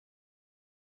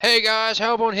Hey guys,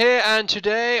 Hellborn here, and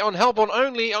today on Hellborn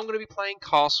Only I'm going to be playing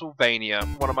Castlevania,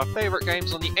 one of my favourite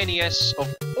games on the NES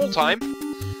of all time.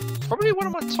 Probably one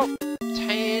of my top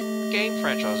 10 game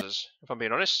franchises, if I'm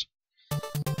being honest.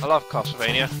 I love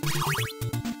Castlevania.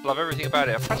 Love everything about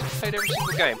it. I've practically played every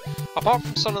single game, apart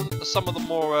from some of the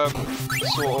more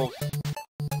sort of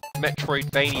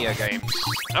Metroidvania games.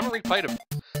 I haven't really played them.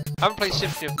 I haven't played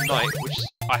Symphony of the Night, which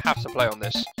I have to play on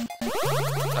this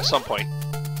at some point.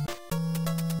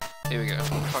 Here we go.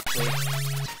 Fuck me.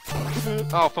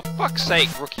 Oh, for fuck's sake,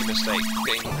 rookie mistake.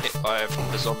 Getting hit by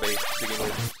a zombie to begin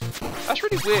with. That's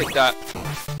really weird that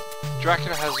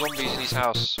Dracula has zombies in his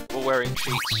house, all wearing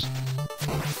sheets.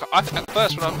 At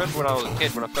first, when I was a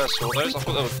kid, when I first saw those, I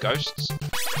thought they were ghosts.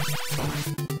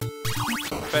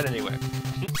 But anyway.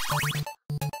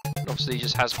 Obviously, he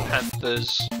just has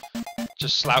panthers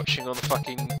just slouching on the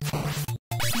fucking...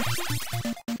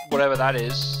 whatever that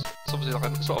is. It's obviously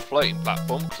like a sort of floating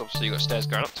platform, because obviously you've got stairs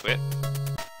going up to it.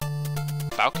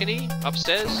 Balcony?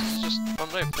 Upstairs? It's just, I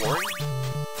don't know, boring.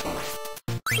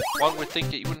 One would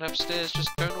think that you wouldn't have stairs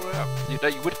just going all the way up. No,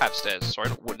 you would have stairs, sorry,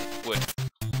 not wouldn't, would.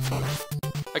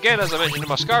 Again, as I mentioned in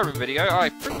my Skyrim video, I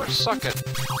pretty much suck at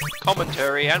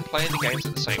commentary and playing the games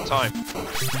at the same time.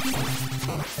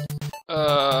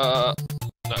 No.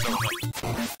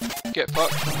 Get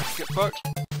fucked. Get fucked.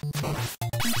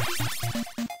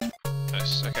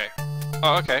 Nice, okay.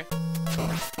 Oh, okay.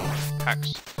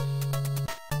 Hacks.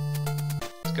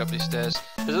 Let's go up these stairs.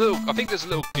 There's a little, I think there's a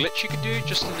little glitch you can do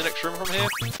just in the next room from here,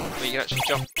 where you can actually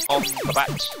jump on the bat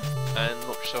and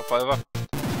knock yourself over.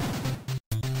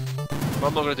 But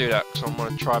I'm not going to do that, because I'm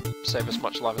going to try and save as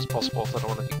much life as possible, if I don't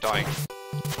want to keep dying. I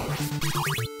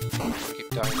don't want to keep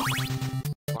dying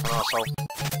like an arsehole.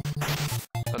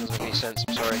 That doesn't make any sense,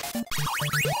 I'm sorry.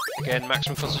 Again,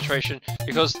 maximum concentration,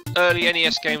 because early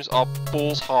NES games are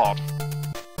balls hard.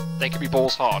 They can be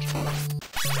balls hard.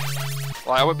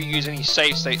 Like, I won't be using any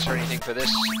save states or anything for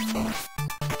this.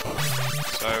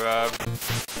 So,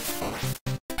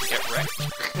 get wrecked.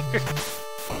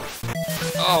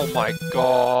 Oh my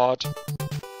god.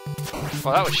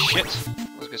 Well, that was shit.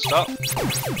 That was a good start.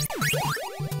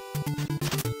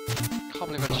 Can't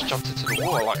believe I just jumped into the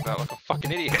wall like that, like a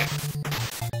fucking idiot.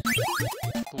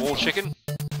 The wall chicken.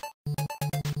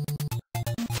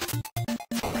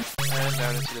 And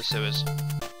down into the sewers.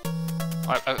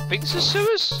 I think this is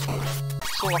sewers?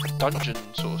 It's sort of like a dungeon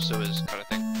sort of sewers kind of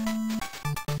thing.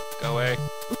 Go away.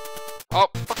 Oh!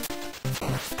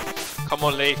 Come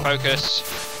on, Lee, focus.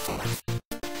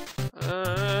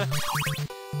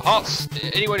 Hearts,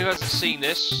 anyone who hasn't seen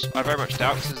this, I very much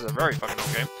doubt, because this is a very fucking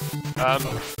old game.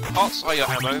 Hearts are your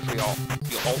ammo for your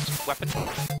alt weapon,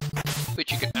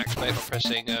 which you can activate by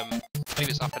pressing, I believe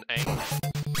it's up and A.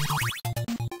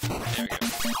 There we go.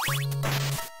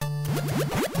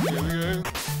 There we go.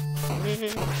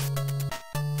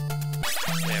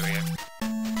 There we go.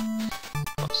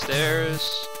 Upstairs.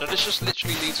 Now this just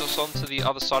literally leads us onto the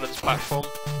other side of this platform.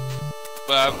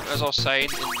 As I was saying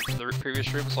in the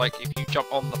previous rooms, like if you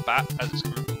jump on the bat as it's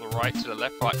coming from the right to the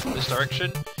left, like from this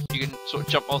direction, you can sort of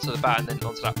jump onto the bat and then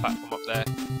onto that platform up there.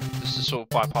 Just to sort of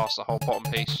bypass the whole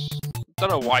bottom piece. Don't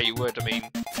know why you would, I mean,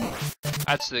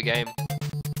 adds to the game.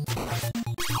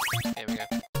 Here we go.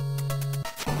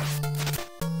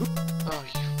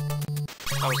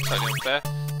 Oh, that was totally unfair.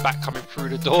 Bat coming through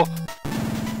the door.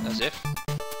 As if.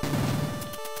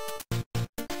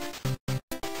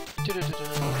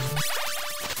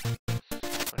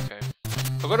 Okay.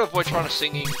 I've got to avoid trying to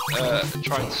sing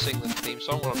the theme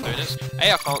song while I'm doing this.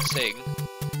 A, I can't sing,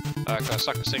 because I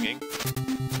suck at singing.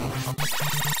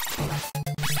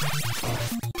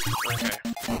 Okay.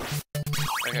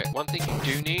 Okay, one thing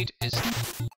you do need is this.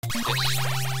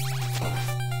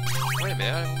 Wait a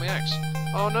minute, I haven't got my axe.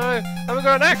 Oh no, I haven't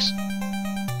got an axe!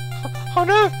 Oh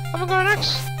no, I haven't got an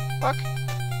axe! Fuck.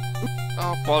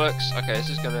 Oh bollocks. Okay, this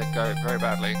is gonna go very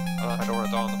badly. I don't want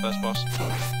to die on the first boss.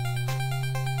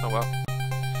 Oh well.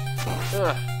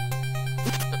 Ugh.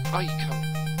 Oh, you cunt.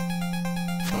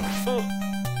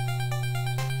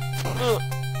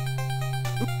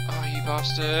 Oh, you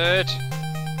bastard!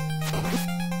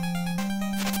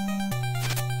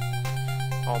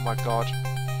 Oh my god.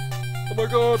 Oh my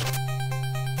god!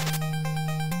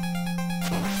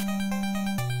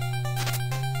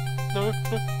 No,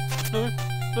 no, no,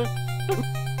 no.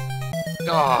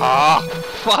 Ah,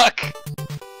 fuck!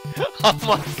 Oh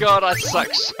my god, I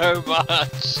suck so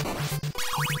much!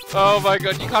 Oh my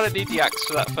god, you kind of need the axe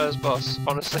for that first boss,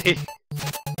 honestly.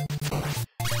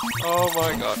 Oh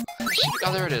my god.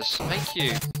 Oh, there it is. Thank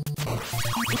you.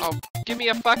 Oh, give me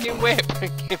a fucking whip!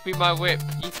 Give me my whip,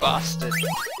 you bastard!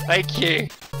 Thank you!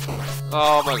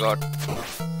 Oh my god.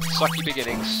 sucky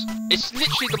beginnings. It's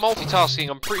literally the multitasking,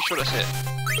 I'm pretty sure that's it.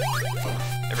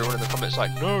 Everyone in the comments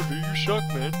like, no, do you suck,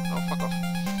 man? Oh, fuck off.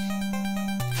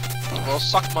 Well,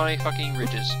 suck my fucking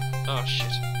ridges. Oh,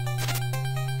 shit.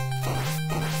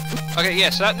 Okay, yeah,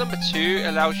 so that number 2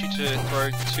 allows you to throw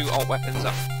 2 alt weapons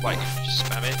up. Like, if you just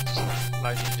spam it, it just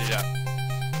allows you to do that.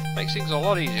 Makes things a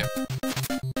lot easier.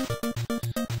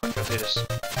 I'm gonna do this.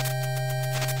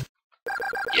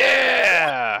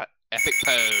 Yeah! Epic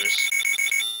pose.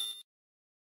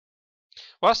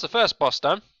 Well, that's the first boss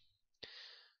done.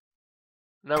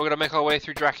 Now we're gonna make our way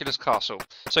through Dracula's castle.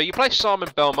 So you play Simon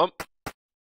Belmont,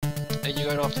 and you're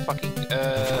going after fucking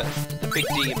the Big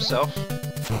D himself.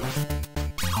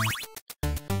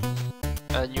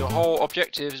 And your whole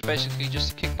objective is basically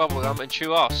just to kick bubblegum and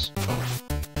chew ass.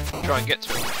 Try and get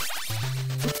to him.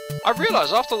 I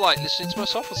realised after like listening to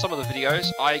myself on some of the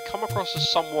videos, I come across as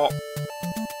somewhat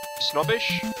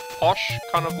snobbish, posh,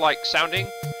 kind of like sounding.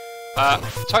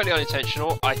 Totally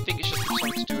unintentional. I think it's just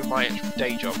something to do with my actual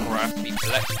day job, where I have to be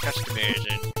polite to customers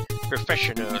and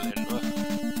professional and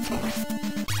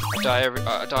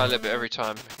I die a little bit every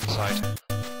time inside.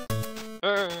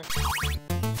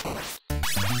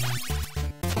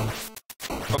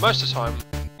 But most of the time,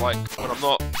 like when I'm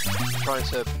not trying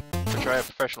to portray a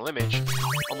professional image,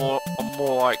 I'm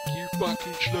more like you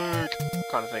fucking schlag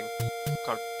kind of thing,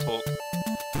 kind of talk.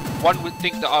 One would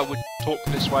think that I would talk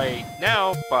this way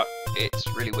now, but it's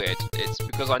really weird. It's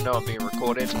because I know I'm being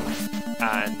recorded,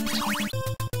 and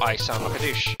I sound like a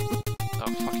douche.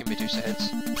 Oh, fucking Medusa Heads.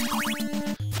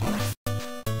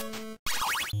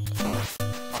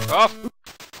 Fuck off!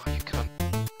 Oh, you cunt.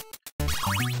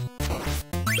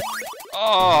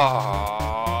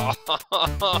 Oh,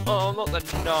 not the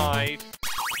knife.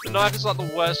 The knife is like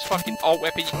the worst fucking alt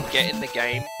weapon you can get in the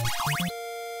game.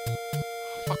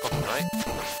 Fuck off, knight.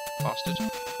 Bastard.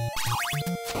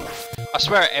 I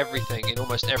swear at everything in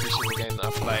almost every single game that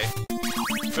I play.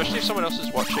 Especially if someone else is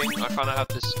watching, I kind of have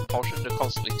this compulsion to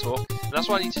constantly talk. And that's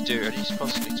what I need to do, I need to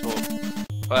constantly talk.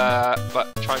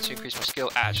 But trying to increase my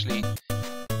skill at actually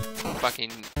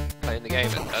fucking playing the game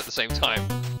at the same time.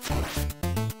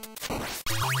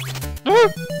 No!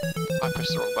 I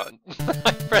pressed the wrong button.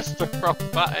 I pressed the wrong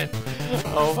button.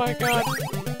 Oh my god.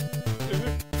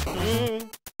 No.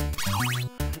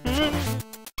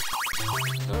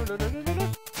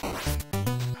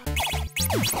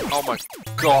 Oh my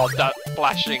god, that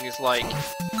flashing is like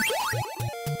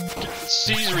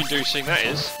Caesar-inducing, that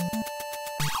is.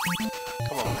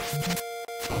 Come on.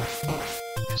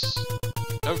 Yes.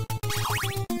 No.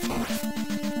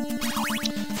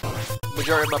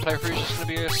 Majority of my playthrough is just going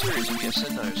to be a series of yes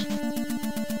and no's.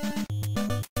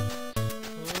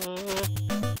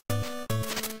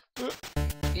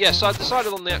 Yeah, so I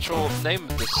decided on the actual name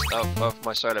of this of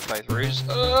my solo playthroughs.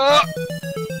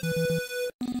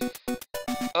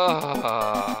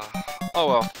 Oh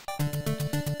well.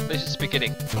 At least it's the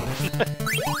beginning.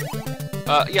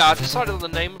 Yeah, I decided on the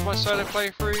name of my solo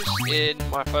playthroughs in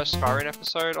my first Skyrim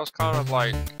episode. I was kind of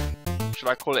like, should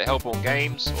I call it Hellborn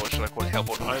Games, or should I call it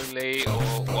Hellborn Only, or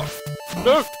what?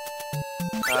 No!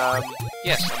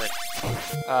 Yes, I meant.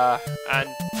 And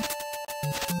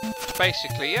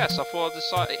basically, yes, I thought I'd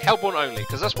decide Hellborn Only,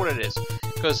 because that's what it is.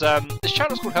 Because this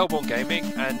channel's called Hellborn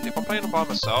Gaming, and if I'm playing it by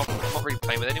myself, I'm not really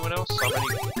playing with anyone else, so I'm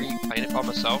only really playing it by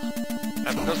myself.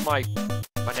 And because my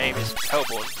name is Hellborn,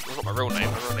 well, it's not my real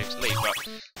name's Lee, but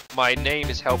my name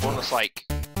is Hellborn, it's like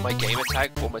my gamer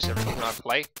tag for almost everything I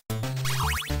play.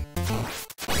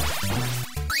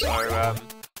 So,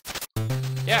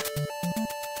 yeah.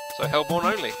 So Hellborn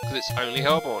Only, because it's only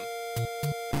Hellborn.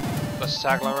 That's the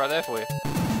tagline right there for you.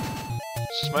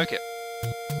 Smoke it.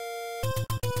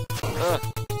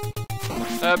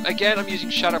 Again, I'm using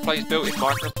Shadowplay's built-in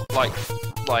microphone,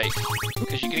 like,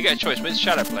 because you can get a choice with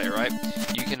Shadowplay, right?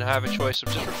 You can have a choice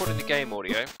of just recording the game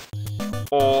audio,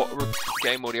 or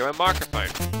game audio and microphone.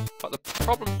 But the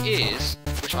problem is,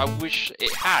 which I wish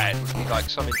it had, would be like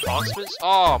some enhancements.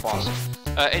 Oh, bastard.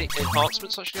 Any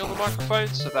enhancements actually on the microphone,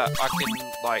 so that I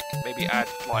can like maybe add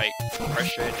like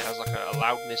compression. It has like a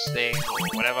loudness thing or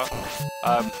whatever,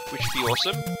 which would be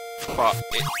awesome. But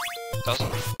it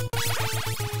doesn't.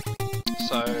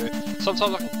 So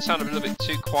sometimes I can sound a little bit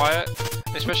too quiet,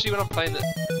 especially when I'm playing the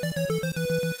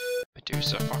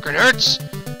Medusa fucking hurts.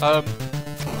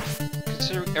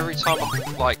 Considering every time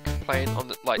I'm like playing on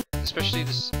the especially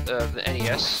this the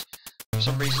NES, for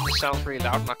some reason it sounds really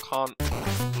loud and I can't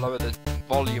lower the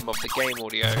volume of the game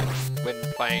audio when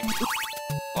playing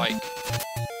like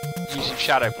using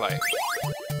Shadowplay.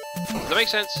 Does that make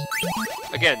sense?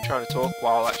 Again, trying to talk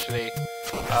while actually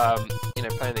you know,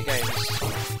 playing the game is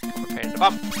become a pain in the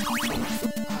bum.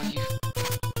 Oh, you...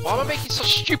 Why am I making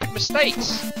such stupid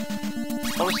mistakes?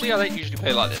 Honestly, I don't usually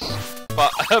play like this. But,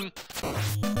 oh,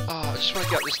 I just want to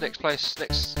get up this next place,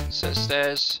 next set of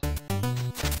stairs.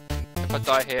 If I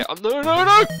die here, I'm no!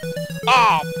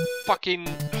 Ah, oh, fucking,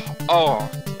 oh.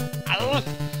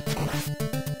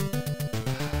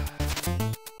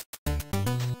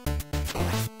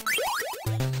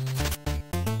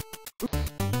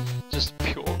 Just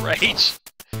pure rage.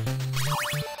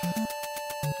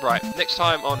 Right, next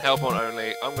time on Hellborn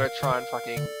Only, I'm going to try and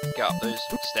fucking get up those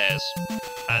stairs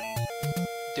and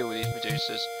deal with these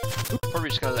Medusas. Probably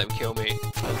just going to let them kill me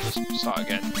and just start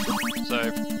again.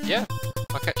 So, yeah,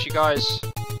 I'll catch you guys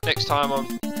next time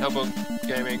on Hellborn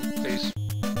Gaming. Please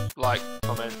like,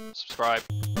 comment, subscribe,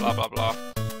 blah blah blah.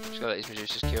 Just going to let these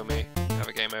Medusas kill me, have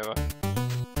a game over.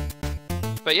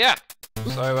 But yeah,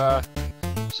 so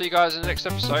see you guys in the next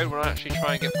episode when I actually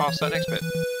try and get past that next bit.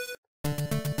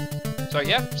 So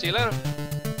yeah, see you later.